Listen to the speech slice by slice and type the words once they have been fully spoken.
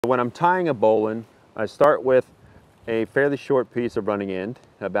When I'm tying a bowline, I start with a fairly short piece of running end,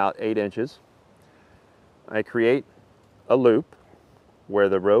 about 8 inches. I create a loop where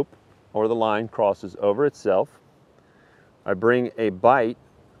the rope or the line crosses over itself. I bring a bight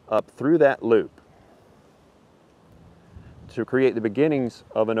up through that loop to create the beginnings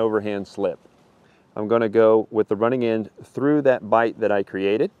of an overhand slip. I'm going to go with the running end through that bight that I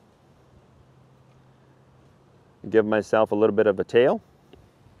created. Give myself a little bit of a tail.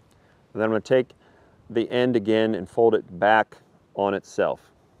 And then I'm going to take the end again and fold it back on itself.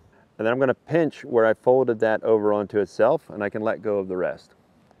 And then I'm going to pinch where I folded that over onto itself, and I can let go of the rest.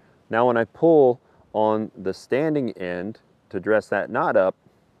 Now when I pull on the standing end to dress that knot up,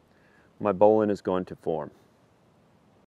 my bowline is going to form.